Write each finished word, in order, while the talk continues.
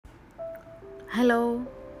Hello,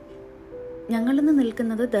 ഞങ്ങളിന്ന്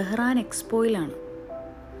നിൽക്കുന്നത് Dhahran എക്സ്പോയിലാണ്.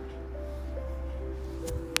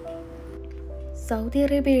 Saudi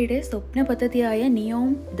അറേബ്യയുടെ സ്വപ്ന പദ്ധതിയായ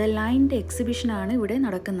നിയോം TheLINE എക്സിബിഷനാണ് ഇവിടെ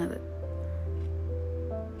നടക്കുന്നത്.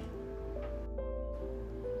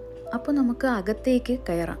 അപ്പോൾ നമുക്ക് അകത്തേക്ക്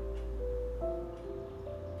കയറാം.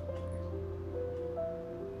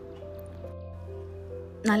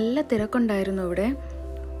 നല്ല തിരക്കുണ്ടായിരുന്നു ഇവിടെ.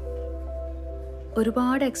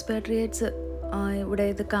 ഒരുപാട് എക്സ്പാട്രിയേറ്റ്സ് ഇവിടെ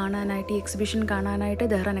ഇത് കാണാനായിട്ട്, ഈ എക്സിബിഷൻ കാണാനായിട്ട്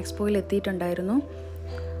ദഹ്റാൻ എക്സ്പോയിൽ എത്തിയിട്ടുണ്ടായിരുന്നു.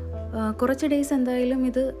 കുറച്ച് ഡേയ്സ് എന്തായാലും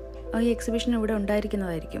ഈ എക്സിബിഷൻ ഇവിടെ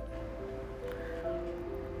ഉണ്ടായിരിക്കുന്നതായിരിക്കും.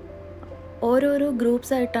 ഓരോരോ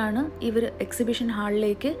ഗ്രൂപ്പ്സായിട്ടാണ് ഇവർ എക്സിബിഷൻ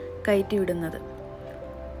ഹാളിലേക്ക് കയറ്റിവിടുന്നത്.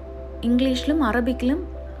 ഇംഗ്ലീഷിലും അറബിക്കിലും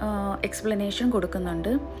എക്സ്പ്ലനേഷൻ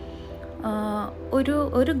കൊടുക്കുന്നുണ്ട്.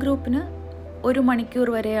 ഒരു ഗ്രൂപ്പിന് 1 മണിക്കൂർ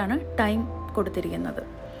വരെയാണ് ടൈം കൊടുത്തിരിക്കുന്നത്.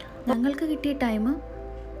 ഞങ്ങൾക്ക് കിട്ടിയ ടൈം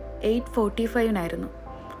 8:45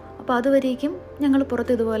 അപ്പോൾ അതുവരേക്കും ഞങ്ങൾ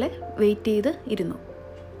പുറത്ത് ഇതുപോലെ വെയിറ്റ് ചെയ്ത് ഇരുന്നു.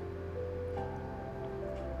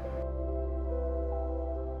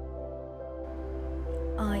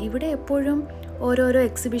 ഇവിടെ എപ്പോഴും ഓരോരോ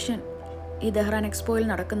എക്സിബിഷൻ ഈ ദഹ്റാൻ എക്സ്പോയിൽ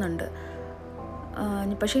നടക്കുന്നുണ്ട്.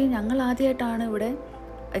 പക്ഷേ ഞങ്ങൾ ആദ്യമായിട്ടാണ് ഇവിടെ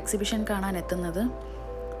എക്സിബിഷൻ കാണാൻ എത്തുന്നത്.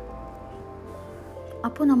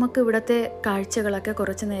 അപ്പോൾ നമുക്ക് ഇവിടുത്തെ കാഴ്ചകളൊക്കെ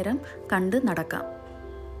കുറച്ച് നേരം കണ്ട് നടക്കാം.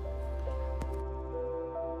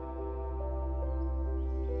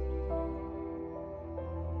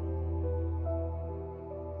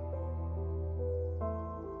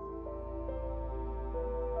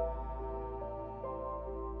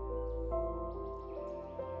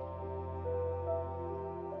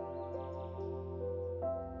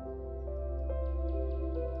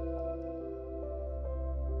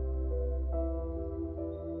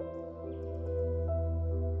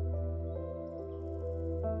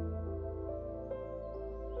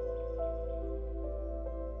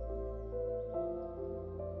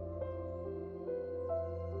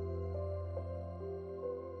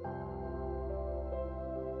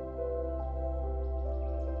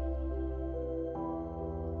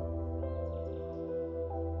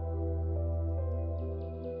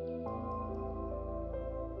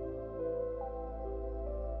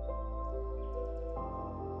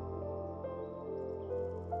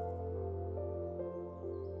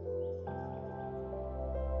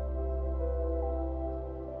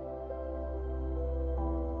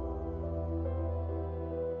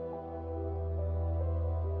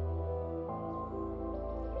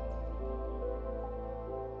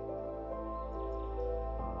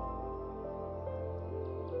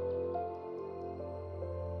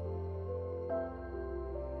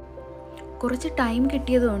 കുറച്ച് ടൈം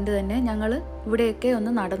കിട്ടിയതുകൊണ്ട് തന്നെ ഞങ്ങൾ ഇവിടെയൊക്കെ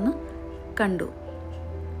ഒന്ന് നടന്ന് കണ്ടു.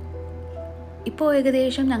 ഇപ്പോൾ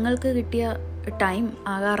ഏകദേശം ഞങ്ങൾക്ക് കിട്ടിയ ടൈം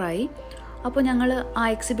ആകാറായി. അപ്പോൾ ഞങ്ങൾ ആ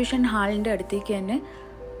എക്സിബിഷൻ ഹാളിൻ്റെ അടുത്തേക്ക് തന്നെ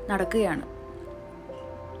നടക്കുകയാണ്.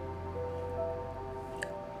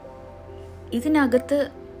 ഇതിനകത്ത്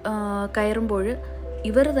കയറുമ്പോൾ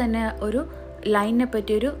ഇവർ തന്നെ ഒരു ലൈനിനെ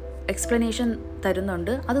പറ്റിയൊരു എക്സ്പ്ലനേഷൻ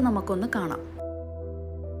തരുന്നുണ്ട്. അത് നമുക്കൊന്ന് കാണാം.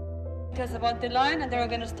 Us about the line, and then we're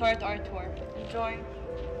going to start our tour. Enjoy.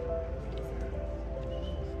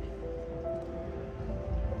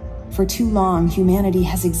 For too long, humanity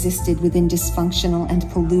has existed within dysfunctional and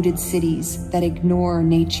polluted cities that ignore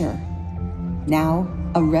nature. Now,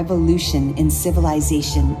 a revolution in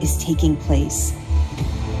civilization is taking place.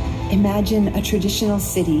 Imagine a traditional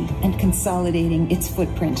city and consolidating its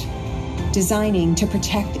footprint, designing to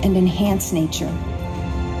protect and enhance nature.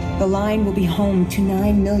 TheLINE will be home to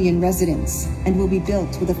 9 million residents and will be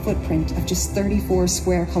built with a footprint of just 34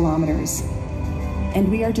 square kilometers.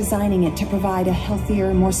 And we are designing it to provide a healthier,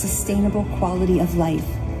 more sustainable quality of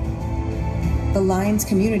life. TheLINE's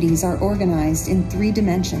communities are organized in 3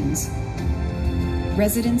 dimensions.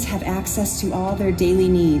 Residents have access to all their daily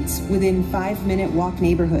needs within 5-minute walk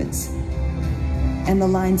neighborhoods. And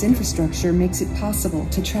TheLINE's infrastructure makes it possible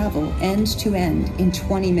to travel end-to-end in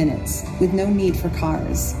 20 minutes with no need for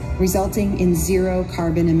cars, resulting in 0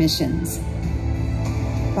 carbon emissions.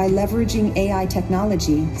 By leveraging AI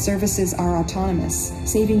technology, services are autonomous,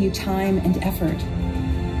 saving you time and effort.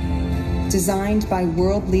 Designed by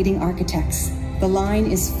world-leading architects, TheLINE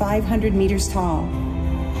is 500 meters tall,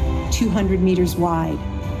 200 meters wide,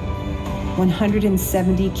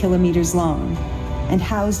 170 kilometers long, and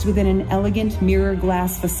housed within an elegant mirror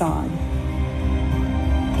glass facade.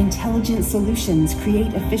 Intelligent solutions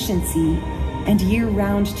create efficiency and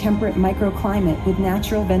year-round temperate microclimate with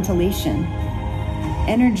natural ventilation.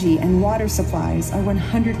 Energy and water supplies are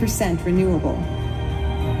 100% renewable.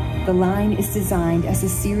 TheLINE is designed as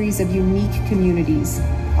a series of unique communities,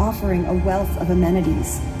 offering a wealth of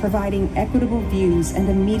amenities, providing equitable views and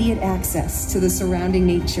immediate access to the surrounding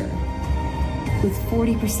nature. With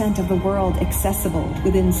 40% of the world accessible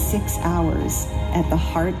within 6 hours, at the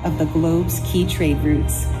heart of the globe's key trade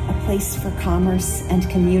routes, a place for commerce and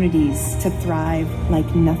communities to thrive like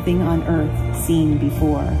nothing on earth seen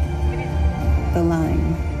before. TheLINE,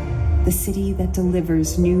 the city that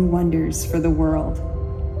delivers new wonders for the world.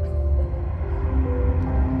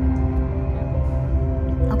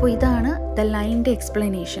 അപ്പോൾ ഇതാണ് TheLINEൻ്റെ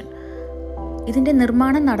explanation. ഇതിൻ്റെ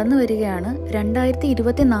നിർമ്മാണം നടന്നു വരികയാണ്.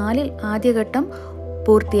 2024 ആദ്യഘട്ടം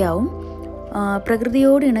പൂർത്തിയാവും.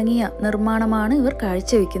 പ്രകൃതിയോട് ഇണങ്ങിയ നിർമ്മാണമാണ് ഇവർ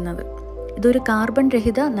കാഴ്ചവെക്കുന്നത്. ഇതൊരു കാർബൺ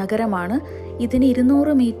രഹിത നഗരമാണ്. ഇതിന്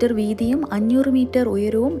 200 മീറ്റർ വീതിയും 500 മീറ്റർ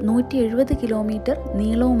ഉയരവും 170 കിലോമീറ്റർ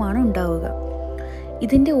നീളവുമാണ് ഉണ്ടാവുക.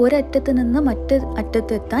 ഇതിൻ്റെ ഒരറ്റത്ത് നിന്ന് മറ്റ്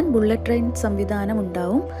അറ്റത്തെത്താൻ ബുള്ളറ്റ് ട്രെയിൻ സംവിധാനം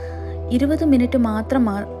ഉണ്ടാവും. 20 മിനിറ്റ് മാത്രം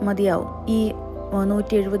മതിയാവും ഈ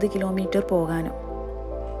 170 കിലോമീറ്റർ പോകാനും.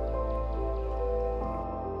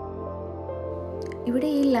 ഇവിടെ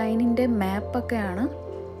ഈ ലൈനിൻ്റെ മാപ്പൊക്കെയാണ്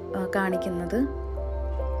കാണിക്കുന്നത്.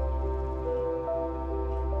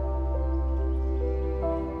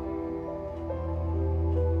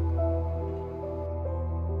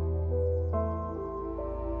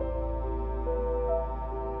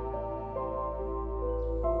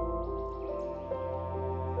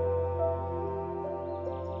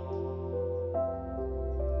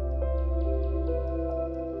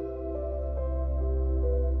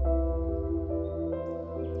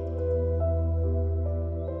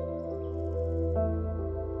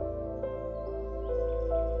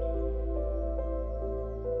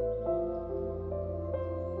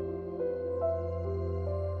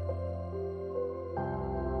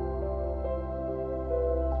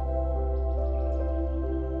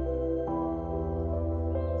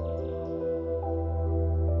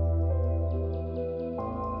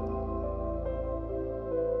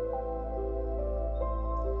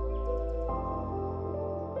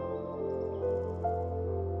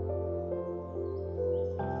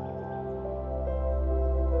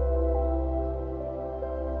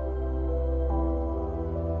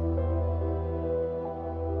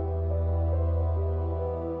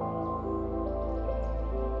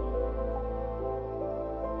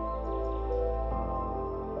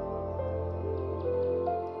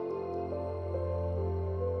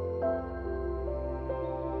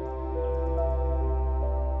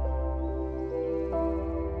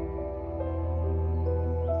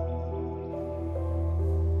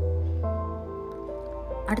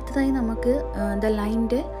 അടുത്തതായി നമുക്ക്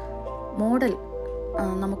TheLINEൻ്റെ മോഡൽ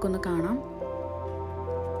നമുക്കൊന്ന് കാണാം.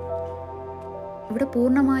 ഇവിടെ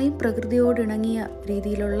പൂർണ്ണമായും പ്രകൃതിയോടിണങ്ങിയ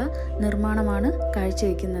രീതിയിലുള്ള നിർമ്മാണമാണ്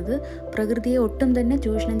കാഴ്ചവെക്കുന്നത്. പ്രകൃതിയെ ഒട്ടും തന്നെ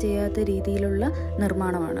ചൂഷണം ചെയ്യാത്ത രീതിയിലുള്ള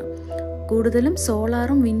നിർമ്മാണമാണ്. കൂടുതലും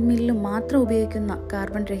സോളാറും വിൻഡ്മില്ലും മാത്രം ഉപയോഗിക്കുന്ന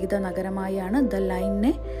കാർബൺ രഹിത നഗരമായാണ്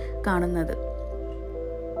TheLINEനെ കാണുന്നത്.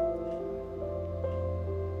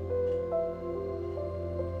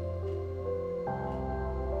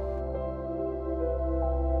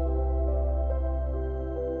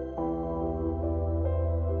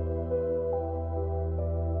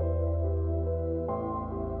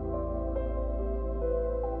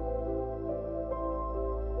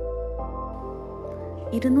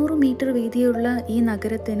 ഇരുന്നൂറ് മീറ്റർ വീതിയുള്ള ഈ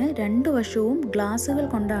നഗരത്തിന് 2 വശവും ഗ്ലാസുകൾ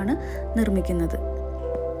കൊണ്ടാണ് നിർമ്മിക്കുന്നത്.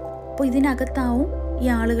 അപ്പോൾ ഇതിനകത്താവും ഈ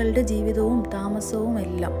ആളുകളുടെ ജീവിതവും താമസവും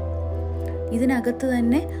എല്ലാം. ഇതിനകത്ത്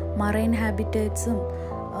തന്നെ മറൈൻ ഹാബിറ്റേറ്റ്സും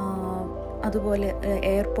അതുപോലെ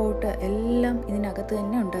എയർപോർട്ട് എല്ലാം ഇതിനകത്ത്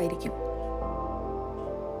തന്നെ ഉണ്ടായിരിക്കും.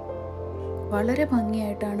 വളരെ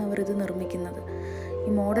ഭംഗിയായിട്ടാണ് അവർ ഇത് നിർമ്മിക്കുന്നത്.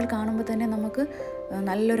 ഈ മോഡൽ കാണുമ്പോൾ തന്നെ നമുക്ക്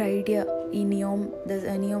നല്ലൊരു ഐഡിയ ഈ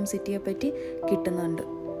നിയോം സിറ്റിയെ പറ്റി കിട്ടുന്നുണ്ട്.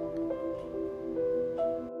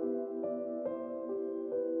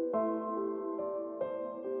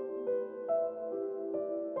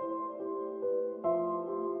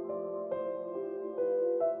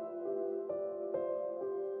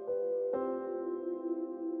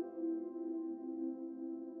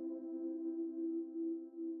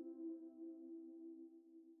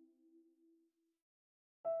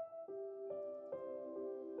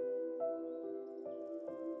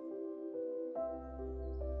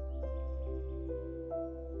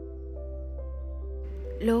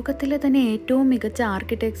 ലോകത്തിലെ തന്നെ ഏറ്റവും മികച്ച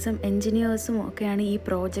ആർക്കിടെക്ട്സും എൻജിനീയേഴ്സും ഒക്കെയാണ് ഈ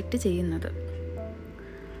പ്രോജക്റ്റ് ചെയ്യുന്നത്.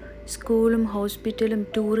 സ്കൂളും ഹോസ്പിറ്റലും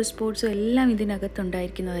ടൂറിസ്റ്റ് സ്പോട്സും എല്ലാം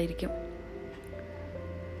ഇതിനകത്തുണ്ടായിരിക്കുന്നതായിരിക്കും.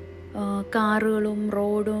 കാറുകളും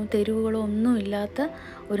റോഡും തെരുവുകളും ഒന്നും ഇല്ലാത്ത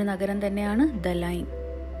ഒരു നഗരം തന്നെയാണ് TheLINE.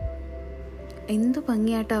 എന്ത്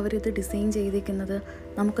ഭംഗിയായിട്ട് അവരിത് ഡിസൈൻ ചെയ്തിരിക്കുന്നത്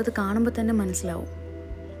നമുക്കത് കാണുമ്പോൾ തന്നെ മനസ്സിലാവും.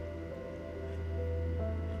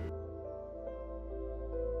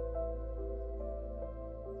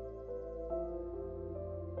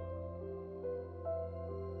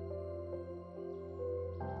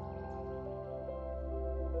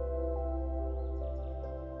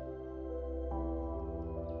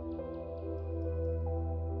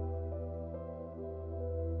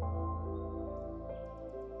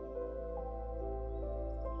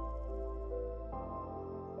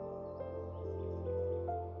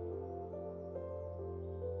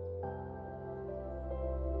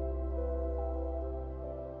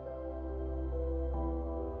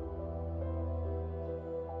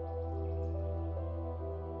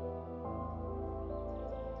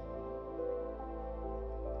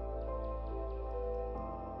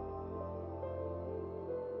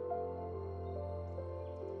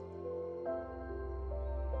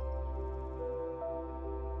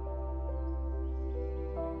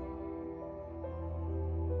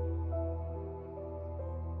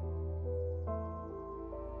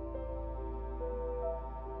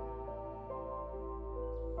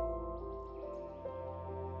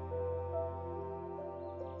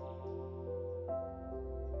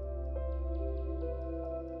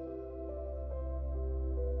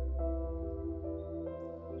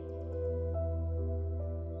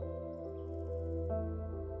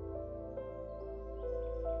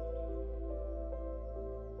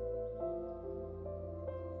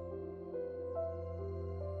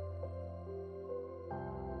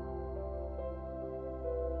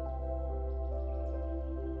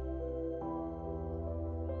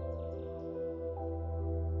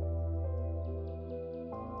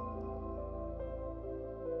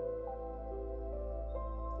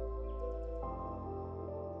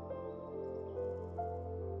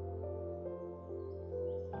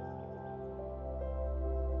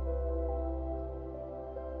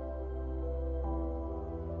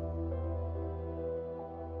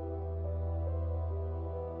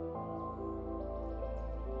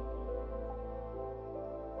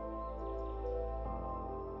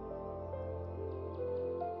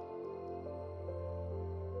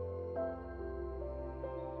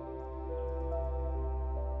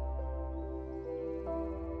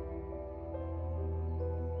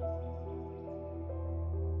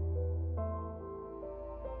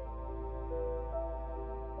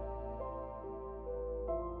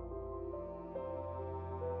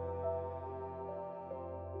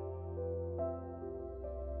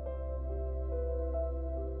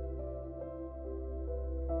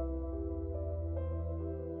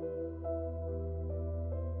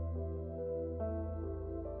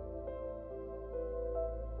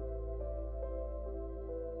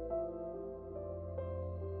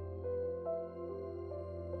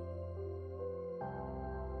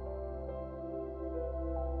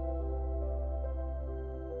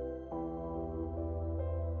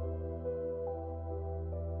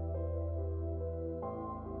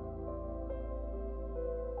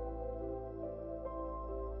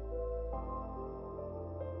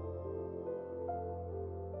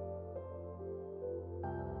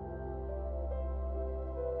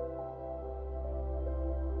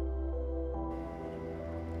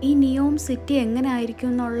 ഈ നിയോം സിറ്റി എങ്ങനെ ആയിരിക്കും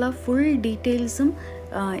എന്നുള്ള ഫുൾ ഡീറ്റെയിൽസും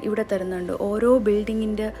ഇവിടെ തരുന്നുണ്ട്. ഓരോ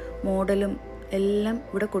ബിൽഡിങ്ങിൻ്റെ മോഡലും എല്ലാം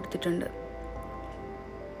ഇവിടെ കൊടുത്തിട്ടുണ്ട്.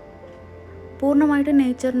 പൂർണ്ണമായിട്ട്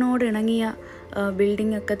നേച്ചറിനോട് ഇണങ്ങിയ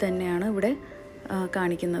ബിൽഡിംഗ് ഒക്കെ തന്നെയാണ് ഇവിടെ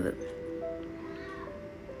കാണിക്കുന്നത്.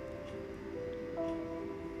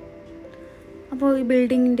 അപ്പോൾ ഈ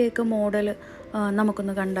ബിൽഡിങ്ങിൻ്റെയൊക്കെ മോഡൽ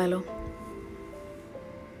നമുക്കൊന്ന് കണ്ടാലോ.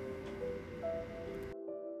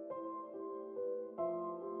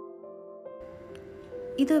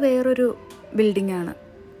 ഇത് വേറൊരു ബിൽഡിംഗ് ആണ്.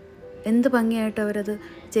 എന്ത് ഭംഗിയായിട്ട് അവരത്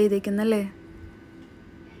ചെയ്തേക്കുന്നല്ലേ.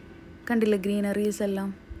 കണ്ടില്ലേ ഗ്രീനറീസ് എല്ലാം.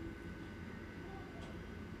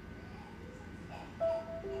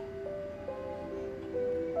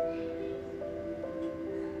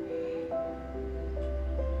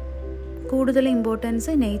 കൂടുതൽ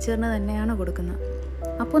ഇമ്പോർട്ടൻസ് നേച്ചറിന് തന്നെയാണ് കൊടുക്കുന്നത്.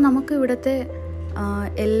 അപ്പോൾ നമുക്ക് ഇവിടുത്തെ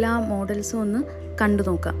എല്ലാ മോഡൽസും ഒന്ന് കണ്ടു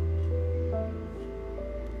നോക്കാം.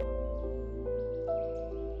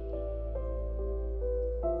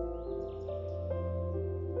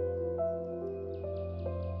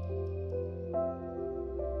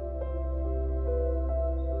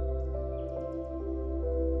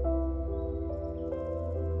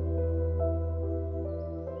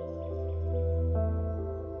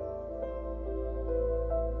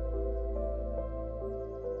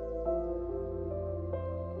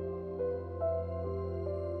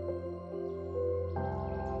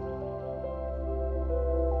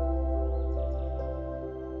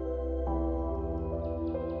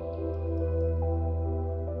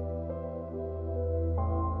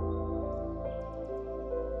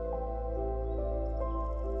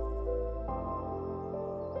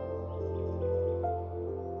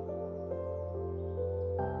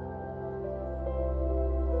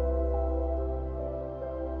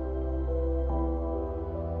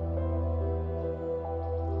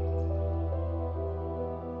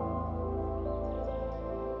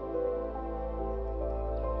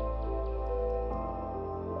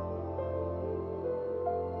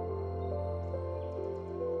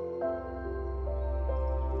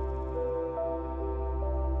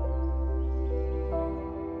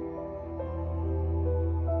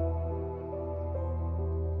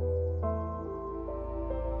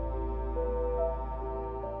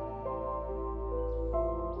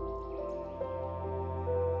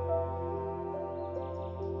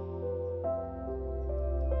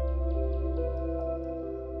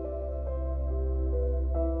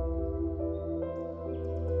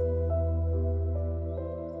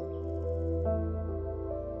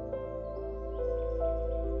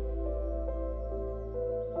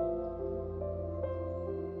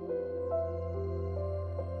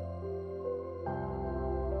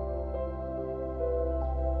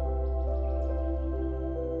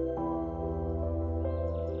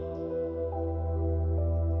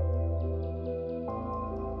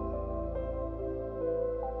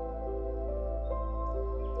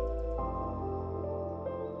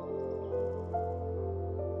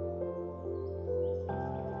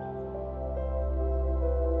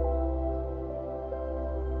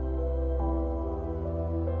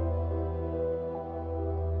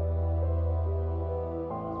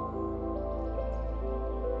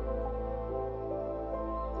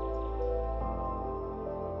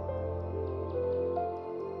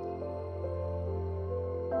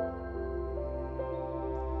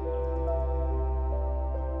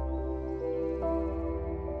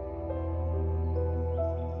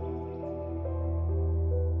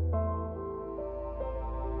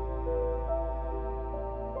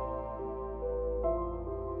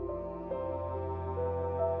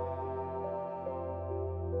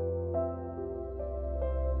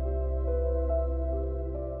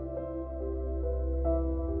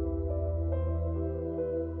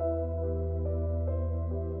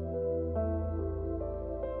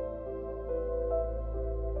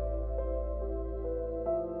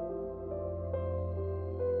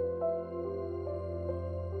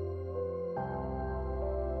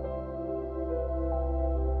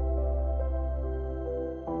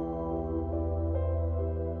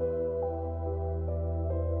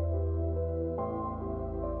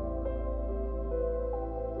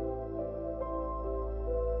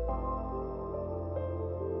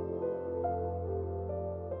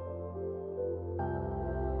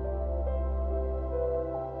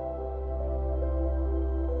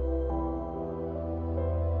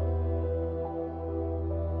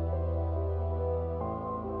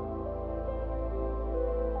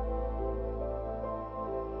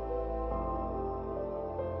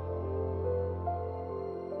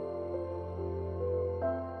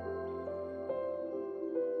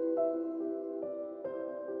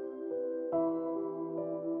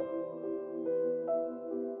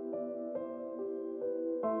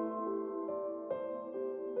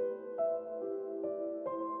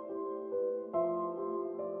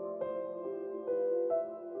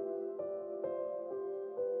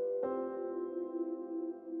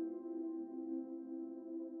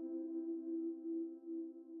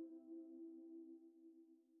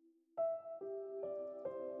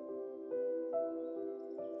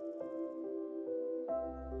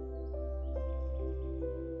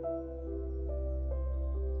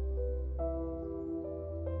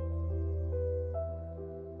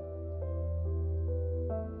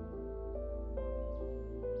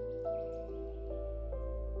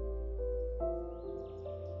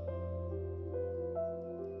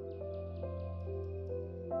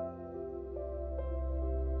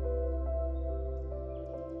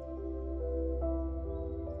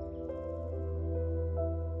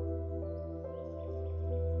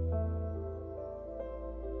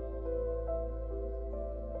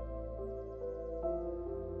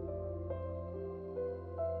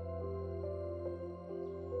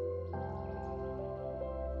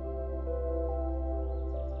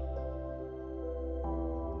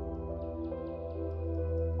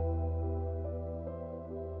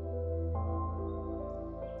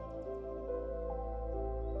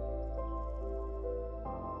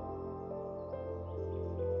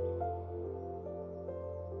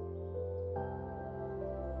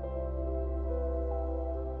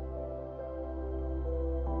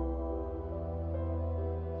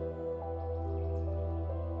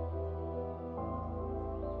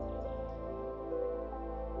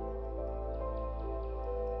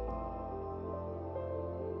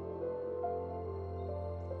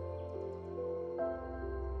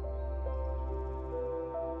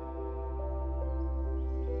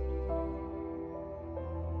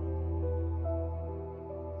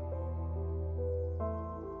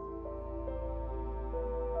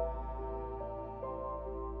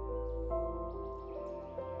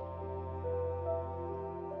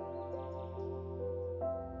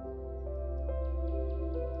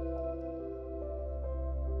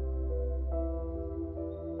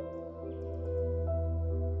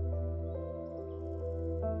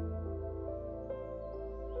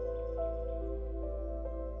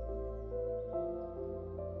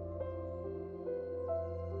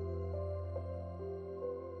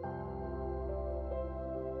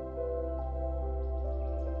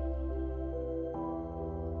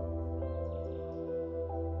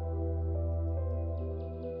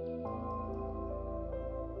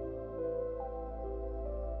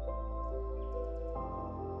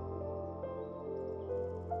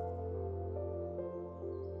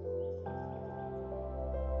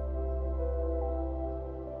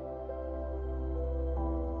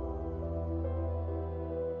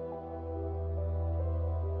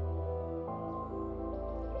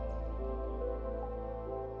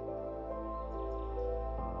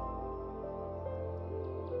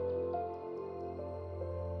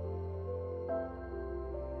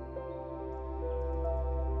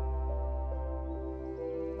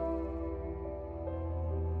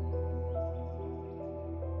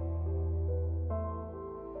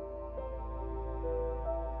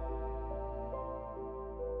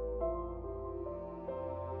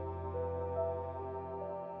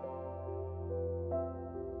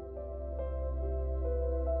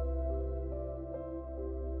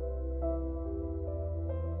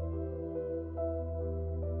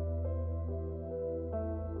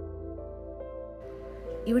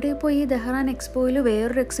 ഇവിടെ ഇപ്പോൾ ഈ ദഹ്റാൻ എക്സ്പോയിൽ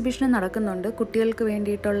വേറൊരു എക്സിബിഷൻ നടക്കുന്നുണ്ട്, കുട്ടികൾക്ക്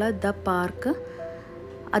വേണ്ടിയിട്ടുള്ള ദ പാർക്ക്.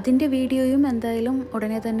 അതിൻ്റെ വീഡിയോയും എന്തായാലും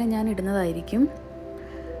ഉടനെ തന്നെ ഞാൻ ഇടുന്നതായിരിക്കും.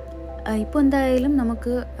 ഇപ്പോൾ എന്തായാലും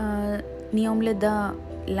നമുക്ക് നിയോമിലെ ദ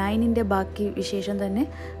ലൈനിൻ്റെ ബാക്കി വിശേഷം തന്നെ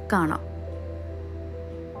കാണാം.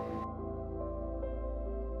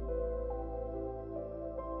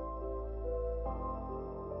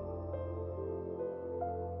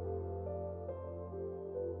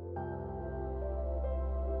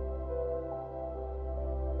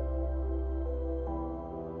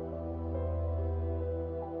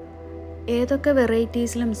 ഏതൊക്കെ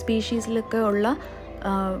വെറൈറ്റീസിലും സ്പീഷീസിലൊക്കെ ഉള്ള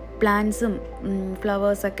പ്ലാന്റ്സും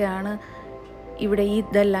ഫ്ലവേഴ്സൊക്കെയാണ് ഇവിടെ ഈ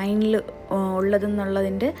ദ ലൈനിൽ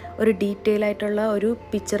ഉള്ളതെന്നുള്ളതിൻ്റെ ഒരു ഡീറ്റെയിൽ ആയിട്ടുള്ള ഒരു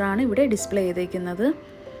പിക്ചറാണ് ഇവിടെ ഡിസ്പ്ലേ ചെയ്തേക്കുന്നത്.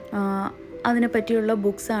 അതിനെ പറ്റിയുള്ള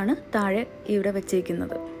ബുക്സാണ് താഴെ ഇവിടെ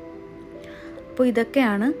വെച്ചേക്കുന്നത്. അപ്പോൾ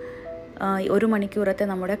ഇതൊക്കെയാണ് 1 മണിക്കൂറത്തെ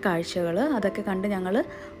നമ്മുടെ കാഴ്ചകൾ. അതൊക്കെ കണ്ട് ഞങ്ങൾ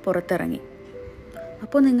പുറത്തിറങ്ങി.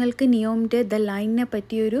 അപ്പോൾ നിങ്ങൾക്ക് നിയോമിൻ്റെ ദ ലൈനിനെ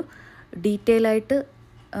പറ്റിയൊരു ഡീറ്റെയിൽ ആയിട്ട്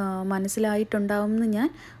മനസ്സിലായിട്ടുണ്ടാവുമെന്ന് ഞാൻ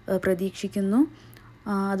പ്രതീക്ഷിക്കുന്നു.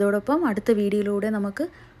 അതോടൊപ്പം അടുത്ത വീഡിയോയിലൂടെ നമുക്ക്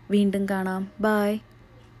വീണ്ടും കാണാം. ബൈ.